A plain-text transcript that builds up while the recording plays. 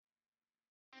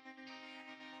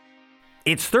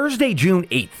It's Thursday, June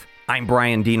 8th. I'm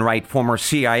Brian Dean Wright, former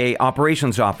CIA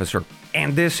operations officer,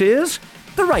 and this is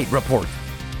The Wright Report.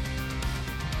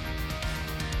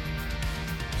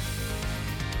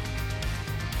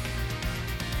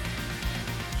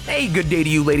 Hey, good day to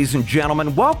you, ladies and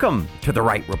gentlemen. Welcome to The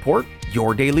Wright Report,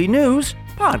 your daily news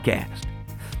podcast.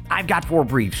 I've got 4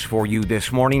 briefs for you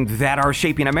this morning that are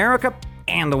shaping America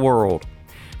and the world.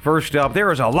 First up,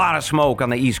 there is a lot of smoke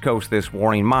on the East Coast this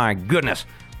morning. My goodness,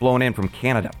 blowing in from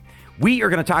Canada. We are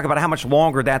going to talk about how much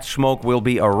longer that smoke will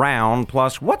be around,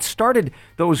 plus what started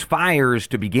those fires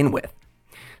to begin with.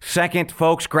 Second,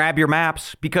 folks, grab your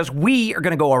maps because we are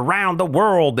going to go around the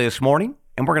world this morning,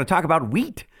 and we're going to talk about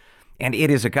wheat. And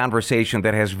it is a conversation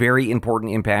that has very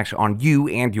important impacts on you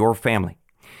and your family.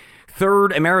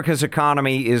 Third, America's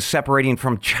economy is separating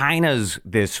from China's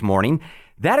this morning.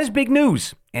 That is big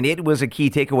news, and it was a key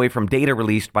takeaway from data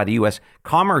released by the U.S.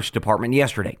 Commerce Department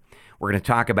yesterday. We're going to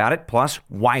talk about it, plus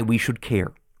why we should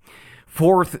care.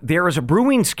 Fourth, there is a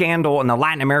brewing scandal in the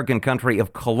Latin American country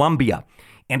of Colombia,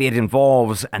 and it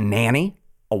involves a nanny,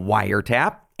 a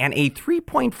wiretap, and a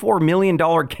 $3.4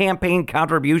 million campaign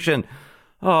contribution.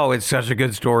 Oh, it's such a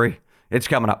good story. It's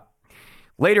coming up.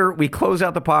 Later, we close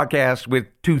out the podcast with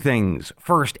 2 things.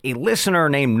 First, a listener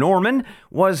named Norman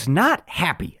was not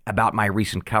happy about my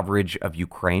recent coverage of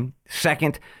Ukraine.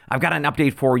 Second, I've got an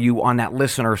update for you on that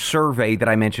listener survey that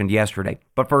I mentioned yesterday.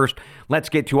 But first, let's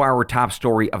get to our top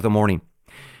story of the morning.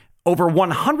 Over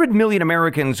 100 million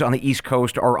Americans on the East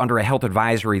Coast are under a health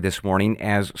advisory this morning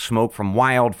as smoke from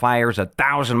wildfires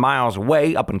 1,000 miles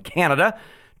away up in Canada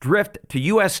drift to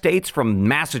U.S. states from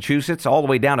Massachusetts all the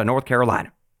way down to North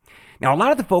Carolina. Now, a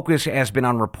lot of the focus has been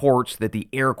on reports that the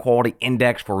air quality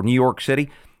index for New York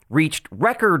City reached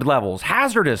record levels,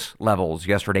 hazardous levels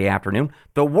yesterday afternoon,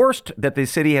 the worst that the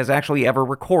city has actually ever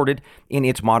recorded in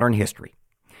its modern history.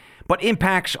 But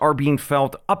impacts are being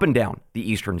felt up and down the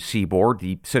eastern seaboard.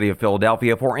 The city of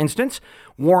Philadelphia, for instance,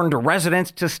 warned residents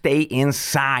to stay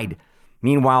inside.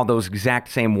 Meanwhile, those exact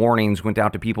same warnings went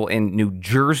out to people in New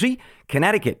Jersey,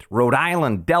 Connecticut, Rhode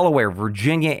Island, Delaware,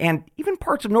 Virginia, and even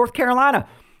parts of North Carolina,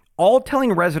 all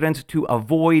telling residents to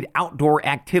avoid outdoor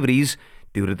activities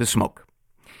due to the smoke.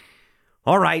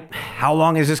 All right, how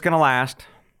long is this going to last?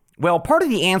 Well, part of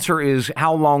the answer is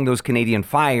how long those Canadian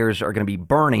fires are going to be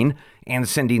burning and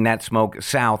sending that smoke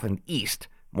south and east.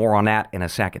 More on that in a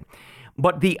second.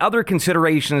 But the other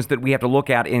considerations that we have to look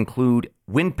at include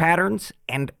wind patterns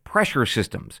and pressure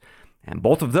systems. And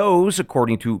both of those,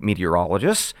 according to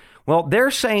meteorologists, well,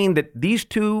 they're saying that these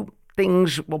 2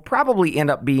 things will probably end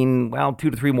up being, 2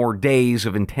 to 3 more days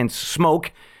of intense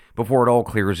smoke before it all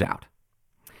clears out.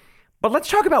 But let's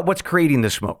talk about what's creating the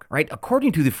smoke, right?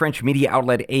 According to the French media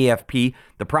outlet AFP,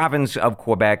 the province of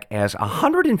Quebec has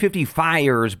 150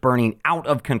 fires burning out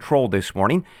of control this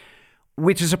morning,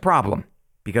 which is a problem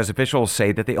because officials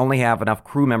say that they only have enough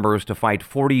crew members to fight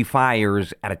 40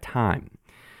 fires at a time.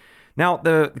 Now,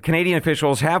 the Canadian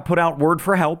officials have put out word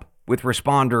for help with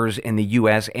responders in the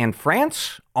U.S. and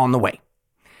France on the way.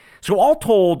 So all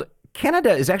told,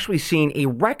 Canada is actually seeing a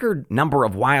record number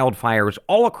of wildfires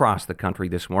all across the country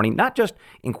this morning, not just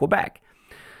in Quebec.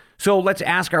 So let's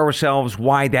ask ourselves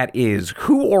why that is.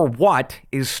 Who or what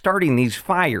is starting these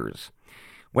fires?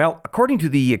 Well, according to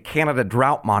the Canada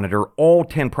Drought Monitor, all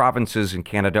 10 provinces in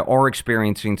Canada are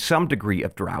experiencing some degree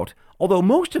of drought, although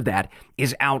most of that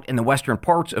is out in the western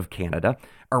parts of Canada,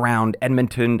 around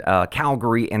Edmonton,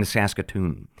 Calgary, and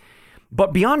Saskatoon.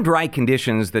 But beyond dry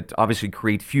conditions that obviously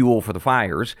create fuel for the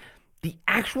fires, the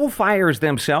actual fires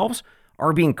themselves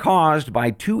are being caused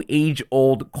by 2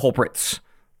 age-old culprits: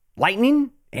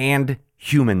 lightning and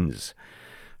humans.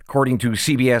 According to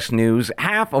CBS News,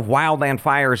 half of wildland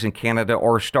fires in Canada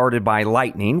are started by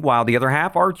lightning, while the other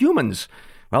half are humans.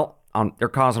 Well, they're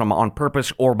causing them on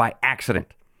purpose or by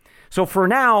accident. So for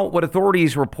now, what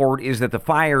authorities report is that the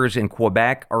fires in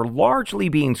Quebec are largely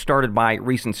being started by a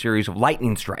recent series of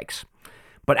lightning strikes.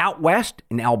 But out west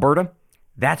in Alberta,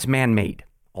 that's man-made,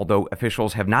 although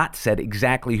officials have not said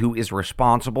exactly who is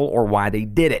responsible or why they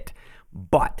did it.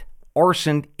 But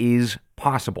arson is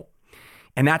possible.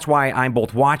 And that's why I'm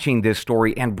both watching this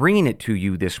story and bringing it to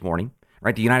you this morning.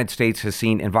 Right, the United States has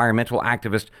seen environmental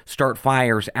activists start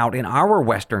fires out in our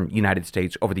western United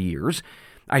States over the years.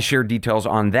 I shared details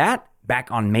on that back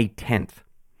on May 10th.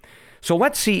 So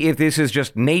let's see if this is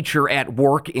just nature at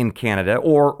work in Canada,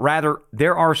 or rather,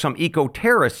 there are some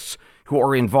eco-terrorists who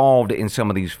are involved in some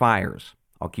of these fires.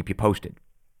 I'll keep you posted.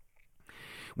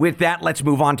 With that, let's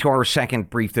move on to our second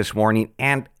brief this morning.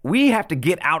 And we have to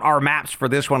get out our maps for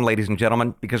this one, ladies and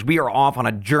gentlemen, because we are off on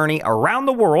a journey around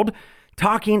the world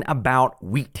talking about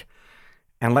wheat.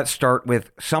 And let's start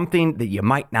with something that you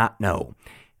might not know.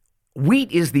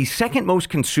 Wheat is the second most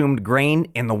consumed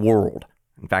grain in the world.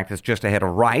 In fact, it's just ahead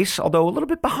of rice, although a little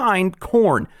bit behind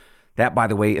corn. That, by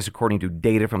the way, is according to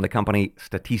data from the company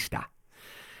Statista.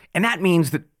 And that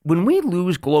means that when we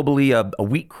lose globally a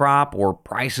wheat crop or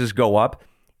prices go up,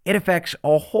 it affects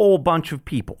a whole bunch of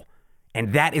people.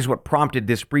 And that is what prompted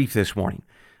this brief this morning.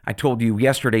 I told you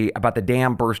yesterday about the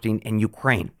dam bursting in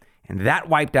Ukraine. And that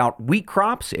wiped out wheat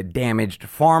crops, it damaged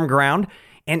farm ground,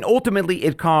 and ultimately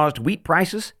it caused wheat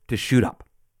prices to shoot up.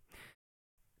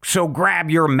 So grab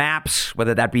your maps,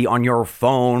 whether that be on your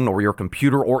phone or your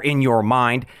computer or in your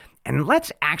mind, and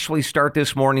let's actually start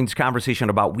this morning's conversation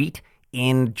about wheat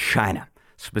in China,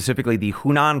 specifically the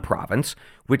Hunan province,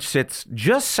 which sits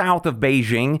just south of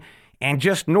Beijing and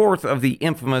just north of the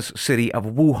infamous city of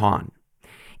Wuhan.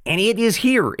 And it is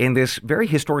here in this very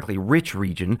historically rich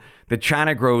region that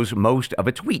China grows most of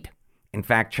its wheat. In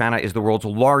fact, China is the world's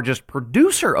largest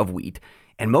producer of wheat,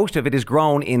 and most of it is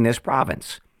grown in this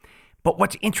province. But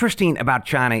what's interesting about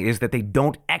China is that they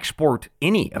don't export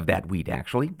any of that wheat,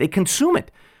 actually. They consume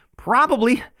it,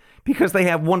 probably because they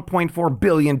have 1.4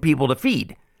 billion people to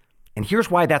feed. And here's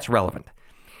why that's relevant.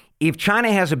 If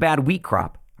China has a bad wheat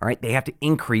crop, all right, they have to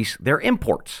increase their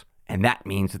imports. And that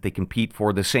means that they compete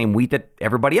for the same wheat that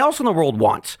everybody else in the world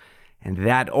wants. And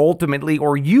that ultimately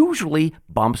or usually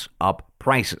bumps up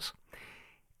prices.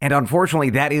 And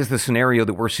unfortunately, that is the scenario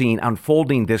that we're seeing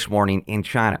unfolding this morning in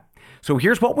China. So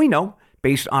here's what we know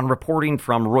based on reporting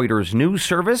from Reuters News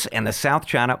Service and the South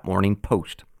China Morning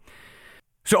Post.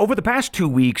 So over the past 2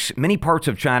 weeks, many parts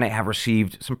of China have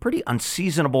received some pretty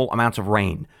unseasonable amounts of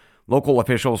rain. Local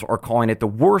officials are calling it the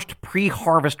worst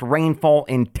pre-harvest rainfall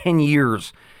in 10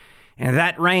 years. And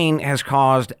that rain has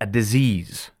caused a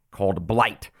disease called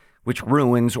blight, which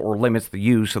ruins or limits the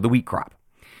use of the wheat crop.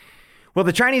 Well,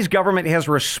 the Chinese government has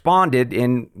responded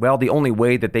in, well, the only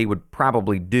way that they would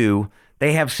probably do.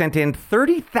 They have sent in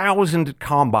 30,000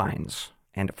 combines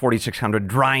and 4,600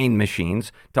 drying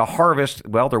machines to harvest,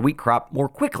 well, their wheat crop more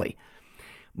quickly.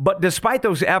 But despite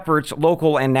those efforts,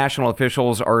 local and national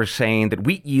officials are saying that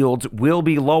wheat yields will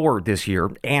be lower this year,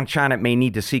 and China may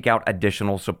need to seek out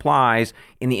additional supplies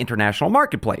in the international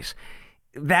marketplace.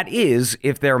 That is,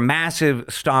 if their massive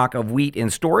stock of wheat in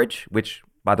storage, which,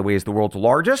 by the way, is the world's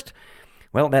largest,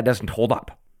 well, that doesn't hold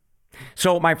up.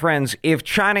 So, my friends, if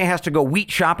China has to go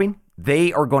wheat shopping,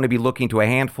 they are going to be looking to a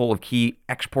handful of key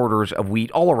exporters of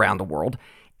wheat all around the world,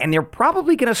 and they're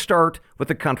probably going to start with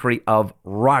the country of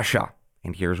Russia.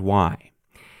 And here's why.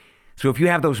 So if you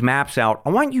have those maps out, I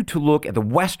want you to look at the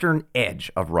western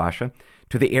edge of Russia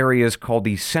to the areas called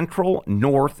the Central,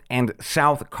 North, and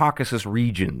South Caucasus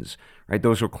regions. Right?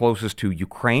 Those are closest to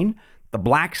Ukraine, the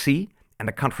Black Sea, and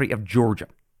the country of Georgia.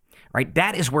 Right?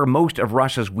 That is where most of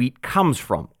Russia's wheat comes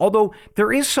from, although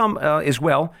there is some as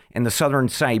well in the southern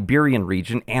Siberian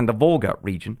region and the Volga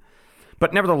region.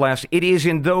 But nevertheless, it is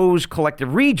in those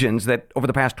collective regions that over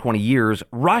the past 20 years,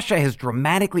 Russia has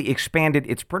dramatically expanded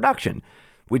its production,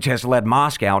 which has led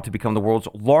Moscow to become the world's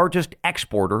largest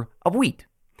exporter of wheat.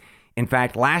 In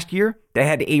fact, last year, they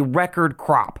had a record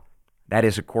crop. That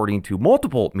is according to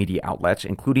multiple media outlets,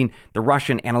 including the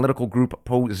Russian analytical group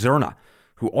Pozerna,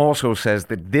 who also says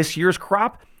that this year's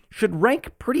crop should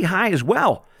rank pretty high as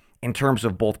well in terms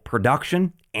of both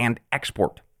production and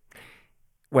export.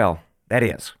 Well, that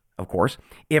is, of course,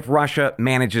 if Russia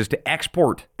manages to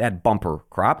export that bumper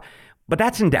crop, but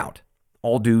that's in doubt,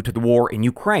 all due to the war in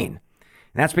Ukraine.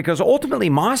 And that's because ultimately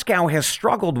Moscow has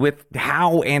struggled with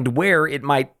how and where it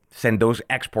might send those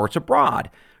exports abroad.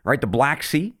 Right? The Black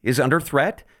Sea is under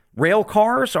threat. Rail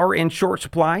cars are in short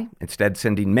supply, instead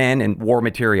sending men and war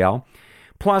material.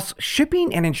 Plus,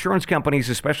 shipping and insurance companies,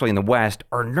 especially in the West,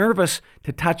 are nervous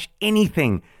to touch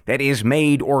anything that is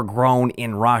made or grown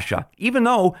in Russia, even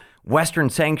though Western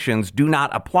sanctions do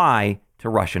not apply to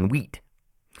Russian wheat.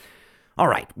 All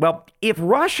right, well, if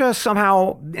Russia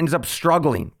somehow ends up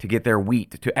struggling to get their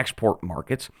wheat to export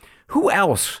markets, who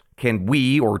else can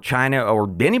we or China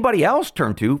or anybody else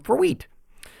turn to for wheat?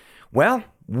 Well,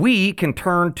 we can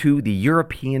turn to the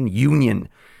European Union,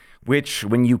 which,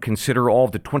 when you consider all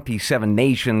of the 27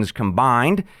 nations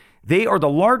combined, they are the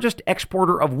largest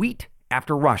exporter of wheat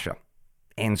after Russia.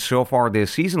 And so far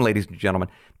this season, ladies and gentlemen,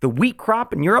 the wheat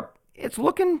crop in Europe, it's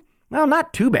looking, well,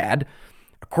 not too bad.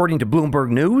 According to Bloomberg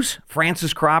News,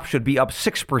 France's crop should be up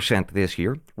 6% this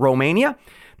year. Romania,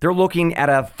 they're looking at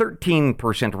a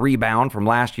 13% rebound from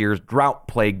last year's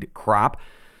drought-plagued crop.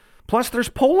 Plus, there's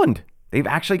Poland. They've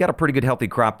actually got a pretty good healthy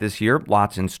crop this year,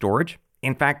 lots in storage.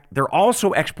 In fact, they're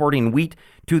also exporting wheat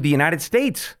to the United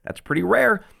States. That's pretty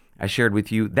rare. I shared with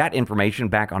you that information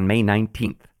back on May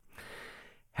 19th.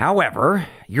 However,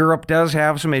 Europe does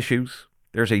have some issues.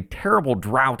 There's a terrible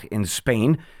drought in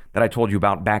Spain that I told you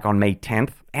about back on May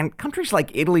 10th, and countries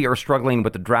like Italy are struggling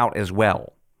with the drought as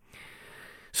well.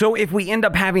 So if we end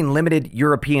up having limited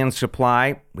European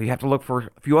supply, we have to look for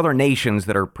a few other nations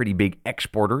that are pretty big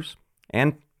exporters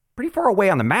and pretty far away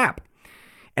on the map.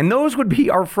 And those would be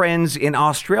our friends in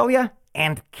Australia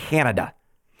and Canada.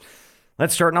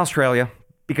 Let's start in Australia,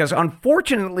 because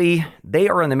unfortunately, they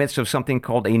are in the midst of something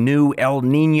called a new El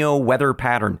Nino weather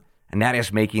pattern, and that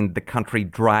is making the country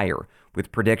drier,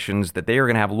 with predictions that they are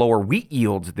going to have lower wheat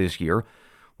yields this year,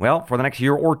 well, for the next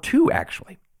year or two,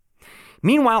 actually.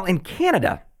 Meanwhile, in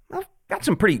Canada, well, got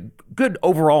some pretty good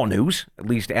overall news, at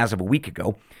least as of a week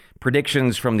ago.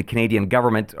 Predictions from the Canadian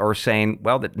government are saying,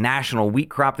 well, the national wheat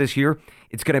crop this year,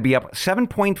 it's going to be up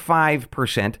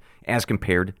 7.5% as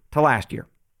compared to last year.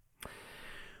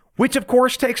 Which, of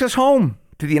course, takes us home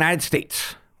to the United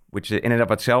States, which in and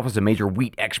of itself is a major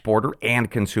wheat exporter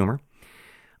and consumer.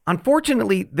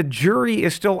 Unfortunately, the jury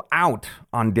is still out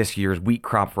on this year's wheat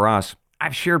crop for us.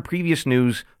 I've shared previous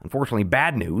news, unfortunately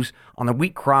bad news, on the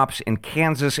wheat crops in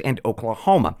Kansas and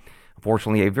Oklahoma.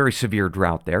 Unfortunately, a very severe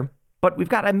drought there. But we've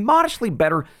got a modestly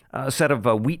better set of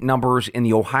wheat numbers in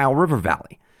the Ohio River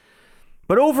Valley.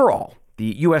 But overall,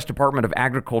 the U.S. Department of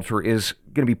Agriculture is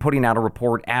going to be putting out a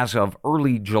report as of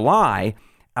early July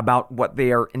about what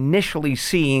they are initially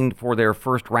seeing for their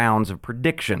first rounds of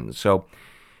predictions. So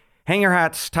hang your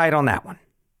hats tight on that one.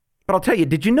 But I'll tell you,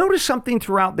 did you notice something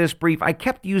throughout this brief? I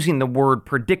kept using the word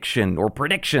prediction or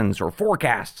predictions or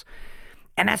forecasts.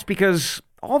 And that's because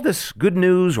all this good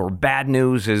news or bad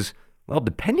news is, well,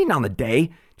 depending on the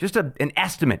day, just an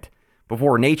estimate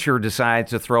before nature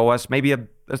decides to throw us maybe a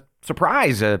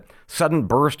surprise, a sudden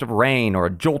burst of rain or a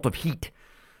jolt of heat.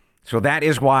 So that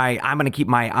is why I'm going to keep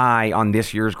my eye on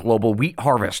this year's global wheat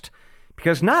harvest.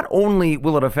 Because not only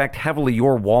will it affect heavily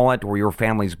your wallet or your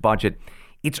family's budget,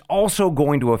 it's also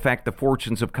going to affect the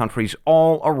fortunes of countries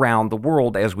all around the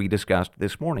world, as we discussed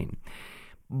this morning.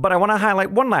 But I want to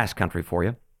highlight one last country for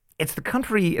you. It's the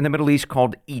country in the Middle East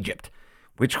called Egypt,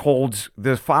 which holds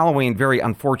the following very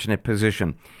unfortunate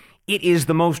position. It is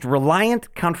the most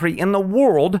reliant country in the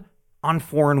world on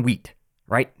foreign wheat,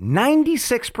 right?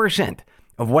 96%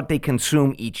 of what they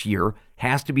consume each year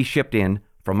has to be shipped in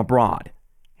from abroad.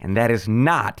 And that is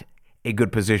not a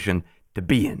good position to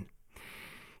be in.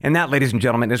 And that, ladies and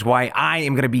gentlemen, is why I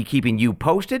am going to be keeping you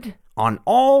posted on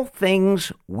all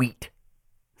things wheat.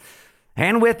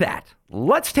 And with that,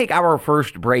 let's take our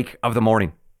first break of the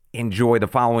morning. Enjoy the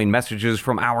following messages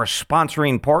from our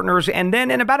sponsoring partners, and then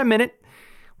in about a minute,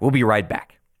 we'll be right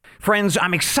back. Friends,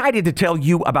 I'm excited to tell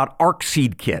you about Ark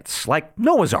seed kits, like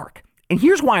Noah's Ark. And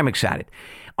here's why I'm excited.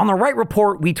 On the Right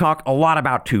Report, we talk a lot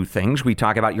about two things. We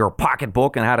talk about your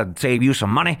pocketbook and how to save you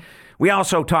some money. We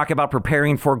also talk about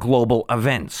preparing for global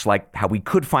events, like how we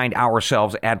could find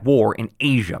ourselves at war in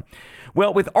Asia.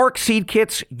 Well, with Ark seed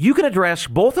kits, you can address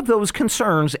both of those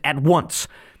concerns at once.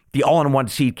 The all-in-one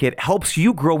seed kit helps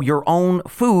you grow your own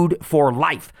food for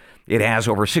life. It has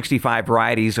over 65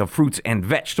 varieties of fruits and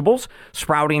vegetables,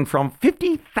 sprouting from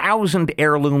 50,000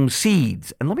 heirloom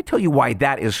seeds. And let me tell you why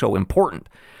that is so important.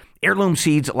 Heirloom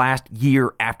seeds last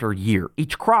year after year.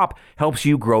 Each crop helps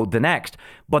you grow the next.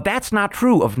 But that's not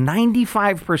true of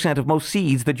 95% of most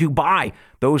seeds that you buy.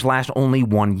 Those last only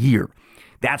 1 year.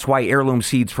 That's why heirloom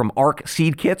seeds from Ark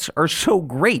seed kits are so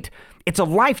great. It's a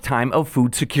lifetime of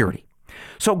food security.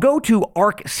 So go to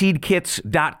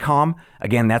arkseedkits.com.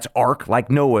 Again, that's Ark, like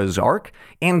Noah's Ark,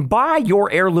 and buy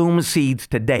your heirloom seeds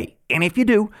today. And if you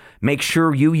do, make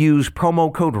sure you use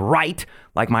promo code RIGHT,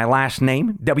 like my last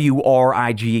name,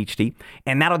 WRIGHT,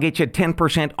 and that'll get you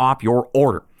 10% off your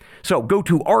order. So go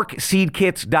to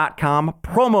arkseedkits.com,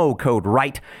 promo code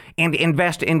RIGHT, and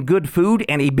invest in good food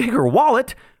and a bigger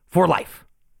wallet for life.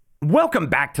 Welcome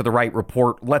back to The Right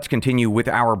Report. Let's continue with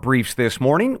our briefs this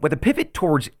morning with a pivot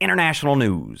towards international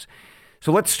news.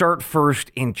 So let's start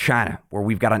first in China, where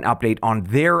we've got an update on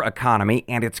their economy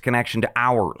and its connection to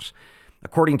ours.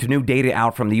 According to new data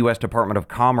out from the U.S. Department of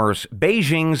Commerce,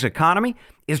 Beijing's economy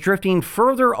is drifting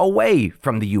further away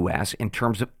from the U.S. in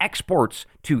terms of exports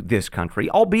to this country,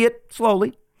 albeit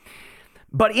slowly.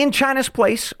 But in China's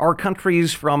place are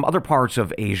countries from other parts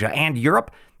of Asia and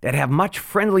Europe that have much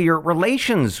friendlier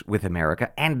relations with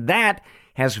America, and that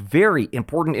has very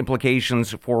important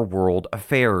implications for world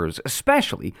affairs,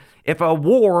 especially if a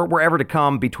war were ever to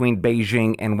come between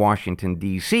Beijing and Washington,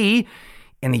 D.C.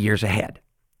 in the years ahead.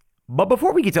 But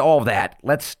before we get to all of that,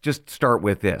 let's just start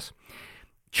with this.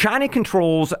 China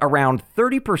controls around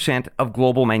 30% of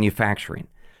global manufacturing.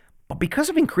 But because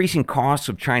of increasing costs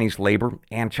of Chinese labor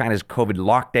and China's COVID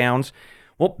lockdowns,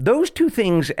 Well, those two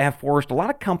things have forced a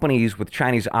lot of companies with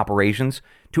Chinese operations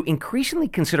to increasingly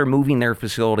consider moving their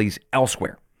facilities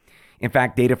elsewhere. In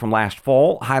fact, data from last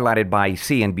fall, highlighted by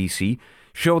CNBC,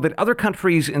 show that other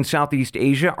countries in Southeast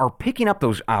Asia are picking up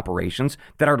those operations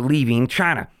that are leaving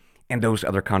China. And those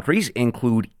other countries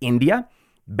include India,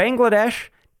 Bangladesh,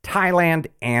 Thailand,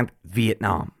 and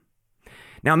Vietnam.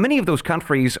 Now, many of those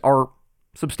countries are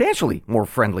substantially more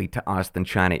friendly to us than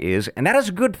China is, and that is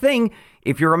a good thing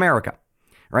if you're America.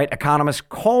 Right? Economists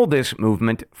call this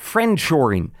movement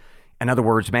friendshoring. In other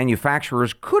words,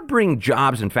 manufacturers could bring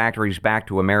jobs and factories back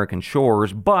to American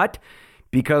shores, but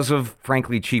because of,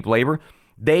 frankly, cheap labor,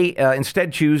 they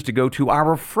instead choose to go to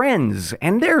our friends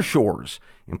and their shores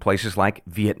in places like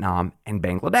Vietnam and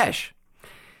Bangladesh.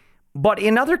 But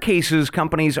in other cases,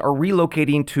 companies are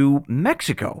relocating to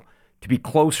Mexico to be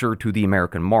closer to the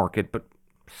American market, but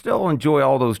still enjoy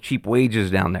all those cheap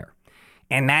wages down there.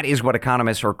 And that is what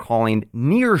economists are calling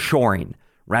nearshoring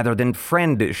rather than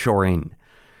friendshoring.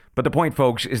 But the point,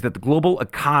 folks, is that the global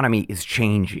economy is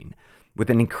changing with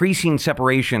an increasing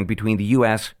separation between the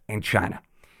U.S. and China.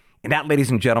 And that, ladies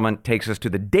and gentlemen, takes us to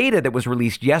the data that was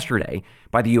released yesterday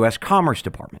by the U.S. Commerce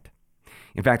Department.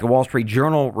 In fact, the Wall Street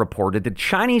Journal reported that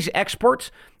Chinese exports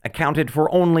accounted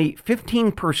for only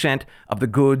 15% of the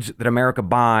goods that America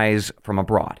buys from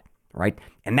abroad, right?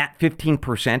 And that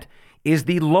 15% is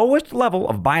the lowest level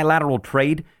of bilateral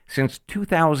trade since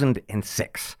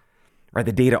 2006. Right,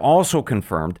 the data also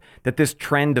confirmed that this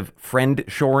trend of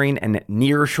friend-shoring and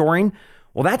near-shoring,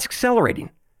 well, that's accelerating.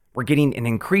 We're getting an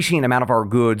increasing amount of our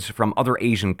goods from other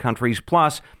Asian countries,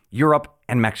 plus Europe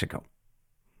and Mexico.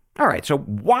 All right, so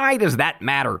why does that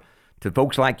matter to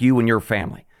folks like you and your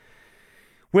family?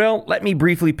 Well, let me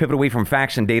briefly pivot away from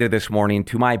facts and data this morning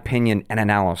to my opinion and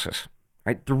analysis.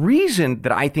 Right? The reason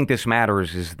that I think this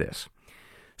matters is this.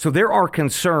 So there are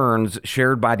concerns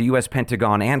shared by the U.S.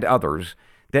 Pentagon and others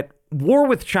that war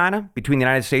with China, between the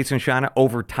United States and China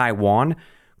over Taiwan,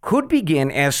 could begin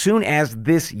as soon as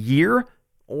this year,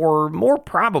 or more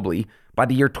probably by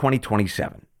the year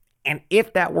 2027. And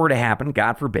if that were to happen,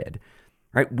 God forbid,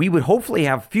 right, we would hopefully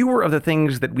have fewer of the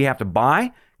things that we have to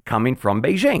buy coming from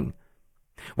Beijing.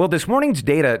 Well, this morning's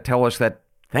data tell us that,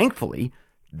 thankfully,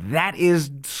 that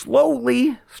is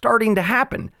slowly starting to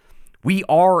happen. We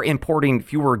are importing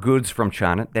fewer goods from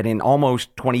China than in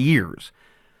almost 20 years.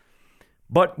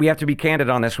 But we have to be candid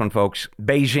on this one, folks.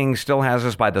 Beijing still has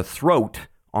us by the throat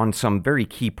on some very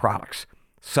key products,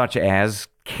 such as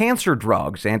cancer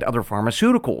drugs and other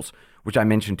pharmaceuticals, which I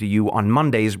mentioned to you on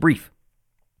Monday's brief.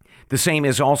 The same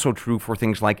is also true for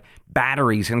things like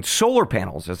batteries and solar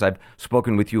panels, as I've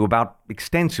spoken with you about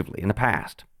extensively in the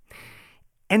past.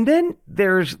 And then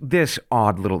there's this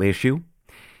odd little issue.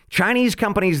 Chinese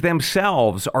companies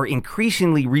themselves are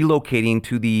increasingly relocating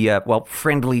to the,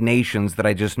 friendly nations that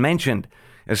I just mentioned,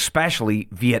 especially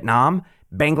Vietnam,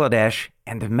 Bangladesh,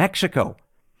 and Mexico.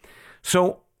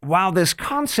 So while this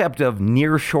concept of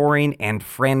nearshoring and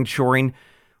friendshoring,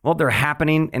 well, they're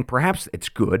happening and perhaps it's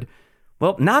good,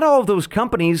 well, not all of those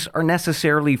companies are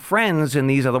necessarily friends in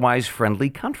these otherwise friendly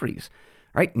countries,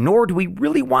 right? Nor do we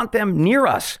really want them near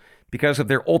us because of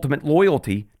their ultimate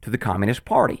loyalty to the Communist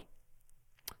Party.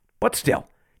 But still,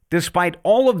 despite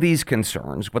all of these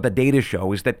concerns, what the data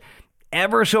show is that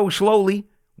ever so slowly,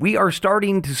 we are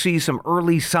starting to see some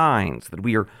early signs that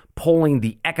we are pulling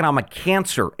the economic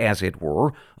cancer, as it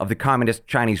were, of the Communist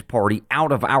Chinese Party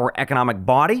out of our economic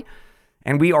body,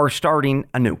 and we are starting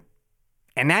anew.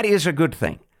 And that is a good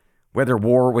thing, whether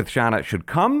war with China should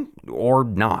come or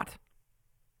not.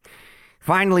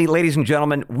 Finally, ladies and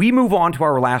gentlemen, we move on to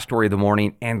our last story of the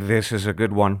morning, and this is a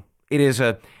good one. It's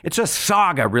a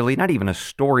saga, really, not even a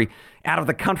story, out of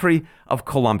the country of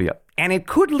Colombia. And it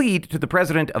could lead to the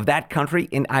president of that country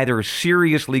in either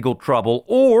serious legal trouble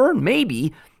or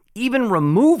maybe even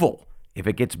removal if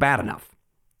it gets bad enough.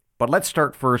 But let's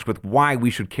start first with why we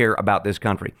should care about this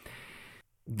country.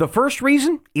 The first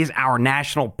reason is our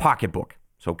national pocketbook.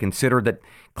 So consider that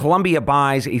Colombia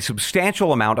buys a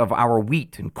substantial amount of our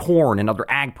wheat and corn and other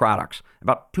ag products,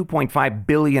 about $2.5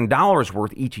 billion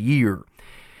worth each year.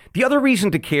 The other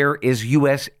reason to care is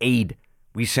U.S. aid.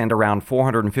 We send around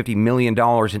 $450 million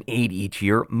in aid each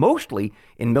year, mostly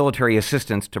in military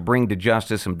assistance to bring to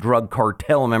justice some drug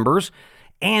cartel members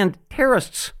and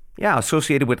terrorists,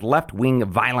 associated with left-wing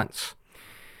violence.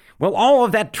 Well, all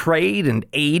of that trade and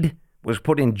aid was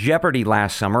put in jeopardy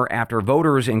last summer after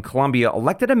voters in Colombia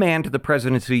elected a man to the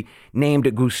presidency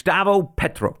named Gustavo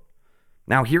Petro.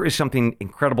 Now, here is something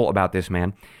incredible about this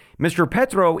man. Mr.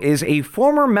 Petro is a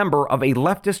former member of a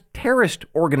leftist terrorist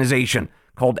organization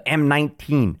called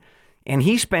M19, and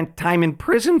he spent time in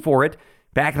prison for it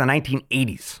back in the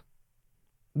 1980s.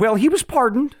 Well, he was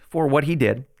pardoned for what he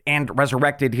did and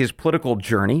resurrected his political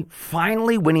journey,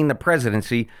 finally winning the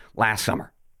presidency last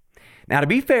summer. Now, to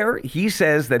be fair, he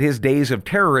says that his days of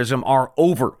terrorism are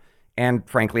over and,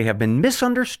 frankly, have been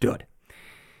misunderstood.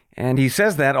 And he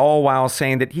says that all while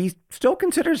saying that he still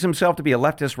considers himself to be a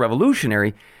leftist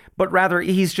revolutionary, but rather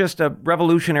he's just a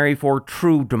revolutionary for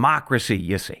true democracy,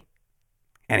 you see.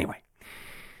 Anyway,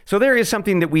 so there is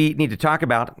something that we need to talk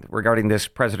about regarding this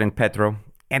President Petro,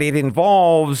 and it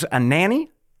involves a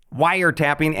nanny,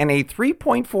 wiretapping, and a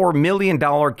 $3.4 million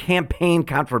campaign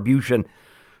contribution.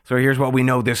 So here's what we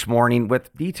know this morning,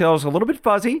 with details a little bit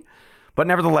fuzzy, but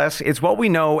nevertheless, it's what we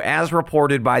know as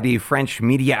reported by the French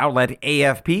media outlet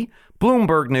AFP,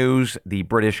 Bloomberg News, the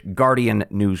British Guardian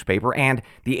newspaper, and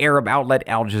the Arab outlet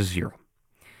Al Jazeera.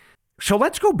 So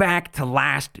let's go back to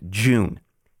last June.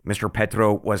 Mr.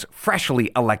 Petro was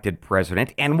freshly elected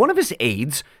president, and one of his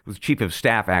aides, who was chief of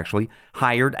staff actually,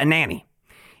 hired a nanny.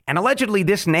 And allegedly,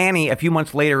 this nanny a few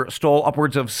months later stole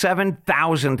upwards of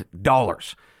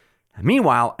 $7,000.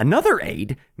 Meanwhile, another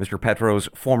aide, Mr. Petro's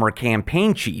former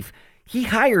campaign chief, he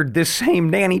hired this same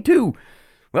nanny too.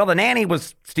 Well, the nanny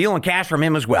was stealing cash from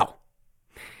him as well.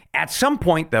 At some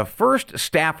point, the first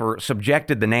staffer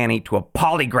subjected the nanny to a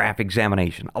polygraph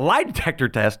examination, a lie detector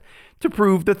test, to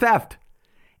prove the theft.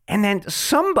 And then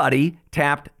somebody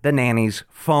tapped the nanny's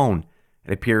phone.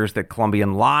 It appears that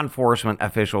Colombian law enforcement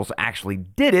officials actually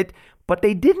did it, but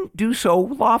they didn't do so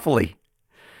lawfully.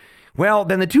 Well,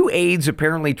 then the two aides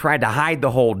apparently tried to hide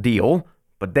the whole deal,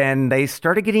 but then they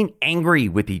started getting angry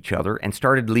with each other and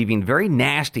started leaving very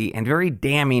nasty and very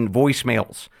damning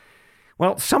voicemails.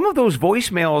 Well, some of those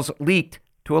voicemails leaked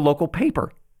to a local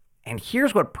paper. And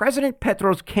here's what President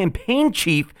Petro's campaign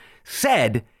chief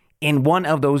said in one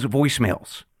of those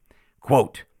voicemails.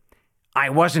 Quote, "I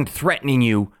wasn't threatening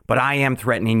you, but I am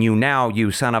threatening you now,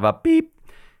 you son of a beep.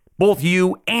 Both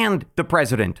you and the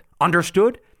president.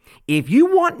 Understood? If you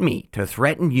want me to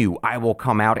threaten you, I will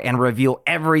come out and reveal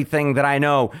everything that I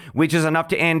know, which is enough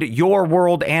to end your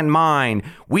world and mine.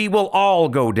 We will all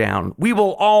go down. We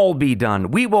will all be done.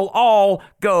 We will all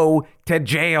go to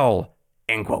jail."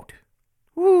 End quote.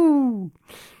 Woo.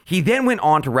 He then went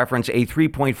on to reference a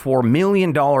 $3.4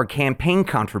 million campaign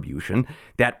contribution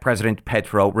that President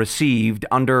Petro received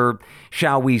under,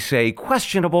 shall we say,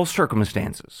 questionable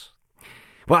circumstances.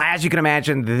 Well, as you can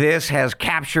imagine, this has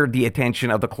captured the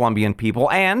attention of the Colombian people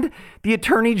and the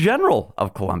Attorney General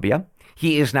of Colombia.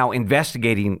 He is now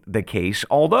investigating the case,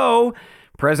 although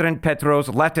President Petro's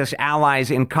leftist allies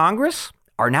in Congress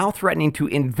are now threatening to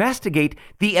investigate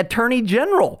the Attorney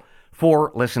General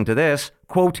for, listen to this,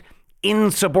 quote,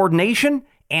 insubordination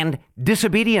and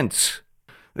disobedience.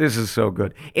 This is so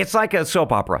good. It's like a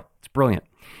soap opera. It's brilliant.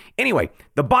 Anyway,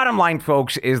 the bottom line,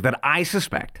 folks, is that I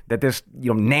suspect that this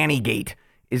nanny gate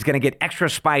is going to get extra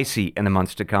spicy in the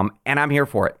months to come, and I'm here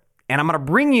for it. And I'm going to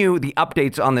bring you the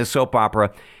updates on this soap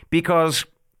opera because,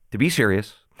 to be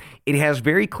serious, it has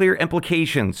very clear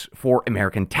implications for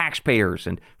American taxpayers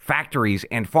and factories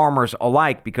and farmers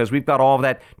alike because we've got all of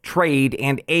that trade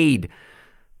and aid.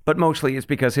 But mostly it's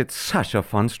because it's such a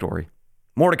fun story.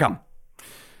 More to come.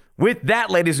 With that,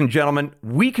 ladies and gentlemen,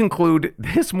 we conclude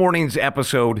this morning's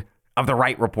episode of The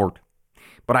Right Report.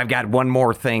 But I've got one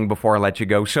more thing before I let you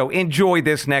go. So enjoy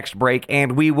this next break,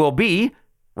 and we will be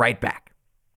right back.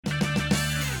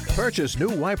 Purchase new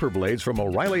wiper blades from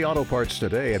O'Reilly Auto Parts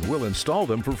today and we'll install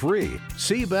them for free.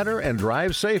 See better and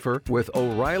drive safer with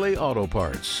O'Reilly Auto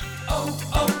Parts.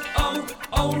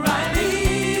 O'Reilly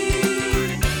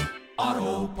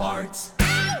Auto Parts.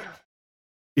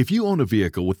 If you own a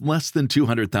vehicle with less than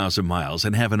 200,000 miles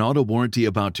and have an auto warranty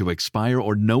about to expire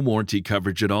or no warranty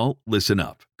coverage at all, listen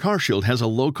up. CarShield has a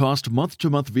low-cost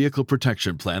month-to-month vehicle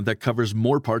protection plan that covers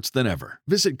more parts than ever.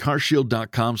 Visit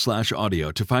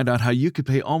carshield.com/audio to find out how you could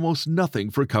pay almost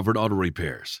nothing for covered auto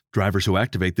repairs. Drivers who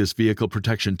activate this vehicle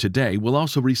protection today will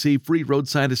also receive free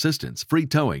roadside assistance, free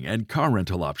towing, and car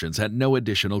rental options at no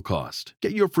additional cost.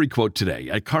 Get your free quote today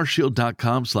at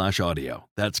carshield.com/audio.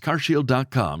 That's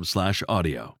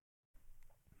carshield.com/audio.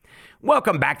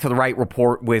 Welcome back to The Right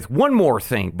Report with one more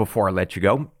thing before I let you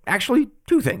go. Actually,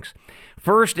 two things.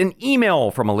 First, an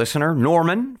email from a listener,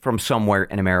 Norman, from somewhere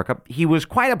in America. He was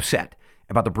quite upset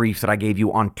about the brief that I gave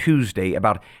you on Tuesday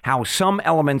about how some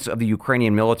elements of the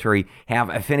Ukrainian military have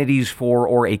affinities for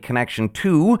or a connection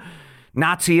to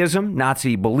Nazism,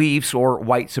 Nazi beliefs, or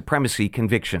white supremacy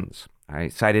convictions. I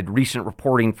cited recent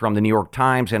reporting from the New York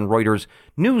Times and Reuters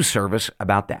news service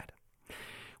about that.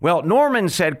 Well, Norman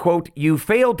said, quote, "You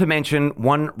failed to mention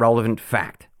one relevant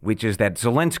fact, which is that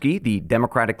Zelensky, the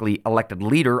democratically elected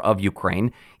leader of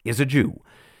Ukraine, is a Jew.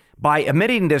 By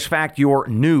omitting this fact, your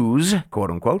news, quote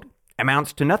unquote,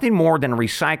 amounts to nothing more than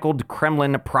recycled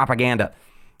Kremlin propaganda.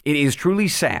 It is truly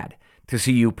sad to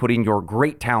see you putting your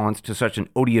great talents to such an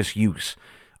odious use.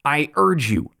 I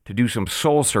urge you to do some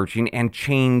soul searching and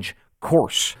change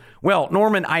course. Well,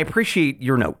 Norman, I appreciate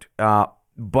your note,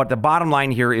 but the bottom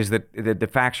line here is that the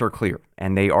facts are clear,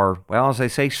 and they are, well, as I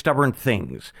say, stubborn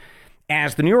things.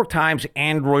 As the New York Times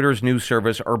and Reuters news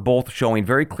service are both showing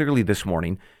very clearly this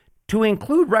morning, to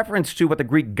include reference to what the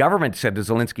Greek government said to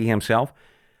Zelensky himself,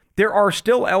 there are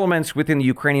still elements within the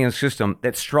Ukrainian system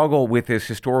that struggle with this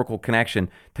historical connection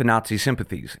to Nazi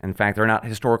sympathies. In fact, they're not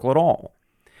historical at all.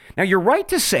 Now, you're right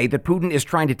to say that Putin is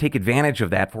trying to take advantage of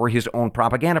that for his own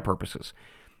propaganda purposes,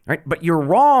 right? But you're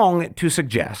wrong to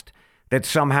suggest that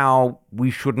somehow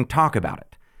we shouldn't talk about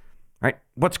it, right?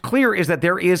 What's clear is that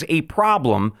there is a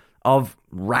problem of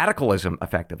radicalism,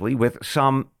 effectively, with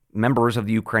some members of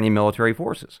the Ukrainian military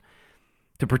forces.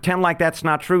 To pretend like that's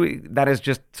not true, that is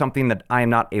just something that I am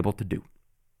not able to do.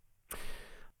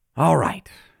 All right.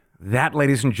 That,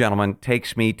 ladies and gentlemen,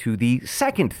 takes me to the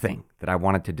second thing that I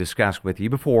wanted to discuss with you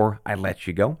before I let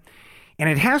you go. And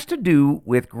it has to do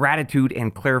with gratitude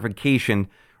and clarification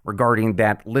regarding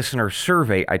that listener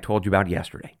survey I told you about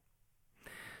yesterday.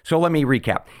 So let me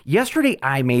recap. Yesterday,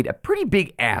 I made a pretty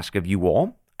big ask of you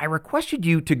all. I requested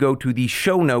you to go to the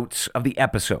show notes of the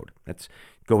episode. That's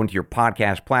go into your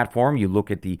podcast platform, you look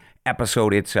at the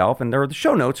episode itself, and there are the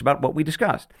show notes about what we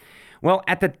discussed. Well,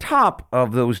 at the top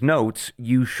of those notes,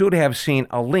 you should have seen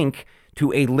a link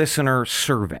to a listener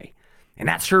survey. And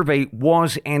that survey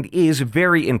was and is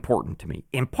very important to me,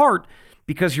 in part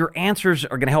because your answers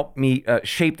are going to help me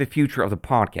shape the future of the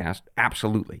podcast,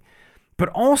 absolutely. But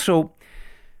also,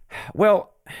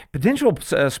 well, potential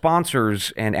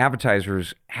sponsors and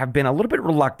advertisers have been a little bit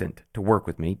reluctant to work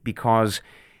with me because,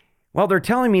 well, they're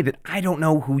telling me that I don't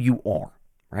know who you are,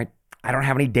 right? I don't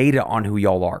have any data on who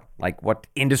y'all are, like what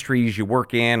industries you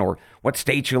work in or what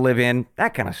states you live in,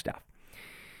 that kind of stuff.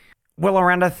 Well,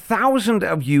 around 1,000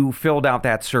 of you filled out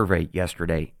that survey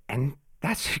yesterday, and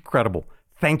that's incredible.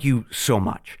 Thank you so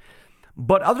much.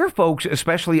 But other folks,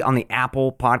 especially on the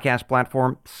Apple podcast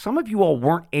platform, some of you all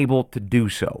weren't able to do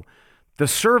so. The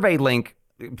survey link,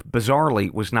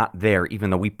 bizarrely, was not there, even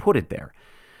though we put it there.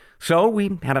 So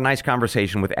we had a nice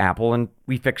conversation with Apple, and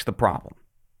we fixed the problem.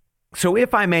 So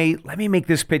if I may, let me make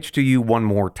this pitch to you one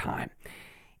more time.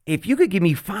 If you could give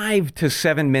me 5 to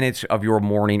 7 minutes of your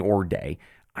morning or day,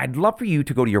 I'd love for you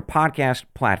to go to your podcast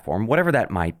platform, whatever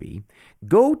that might be,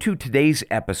 go to today's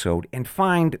episode and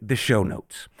find the show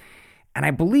notes. And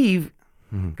I believe,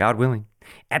 God willing,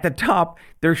 at the top,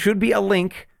 there should be a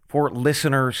link for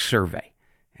listener survey.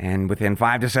 And within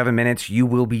 5 to 7 minutes, you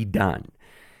will be done.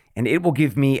 And it will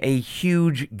give me a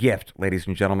huge gift, ladies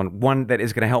and gentlemen, one that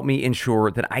is going to help me ensure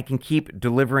that I can keep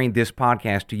delivering this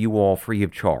podcast to you all free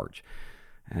of charge.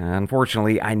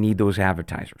 Unfortunately, I need those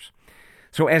advertisers.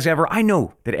 So as ever, I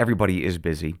know that everybody is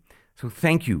busy. So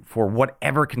thank you for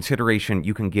whatever consideration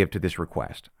you can give to this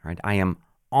request. All right? I am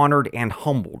honored and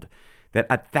humbled that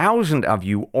 1,000 of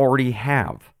you already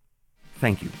have.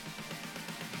 Thank you.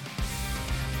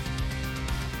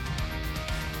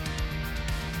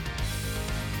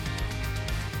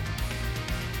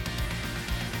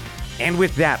 And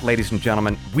with that, ladies and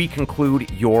gentlemen, we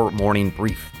conclude your morning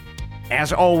brief.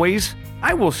 As always,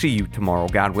 I will see you tomorrow,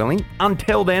 God willing.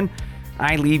 Until then,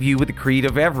 I leave you with the creed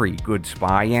of every good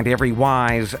spy and every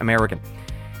wise American.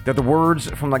 They're the words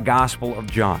from the Gospel of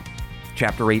John,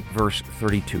 chapter 8, verse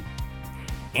 32.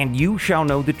 And you shall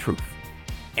know the truth,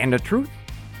 and the truth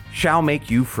shall make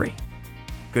you free.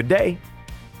 Good day.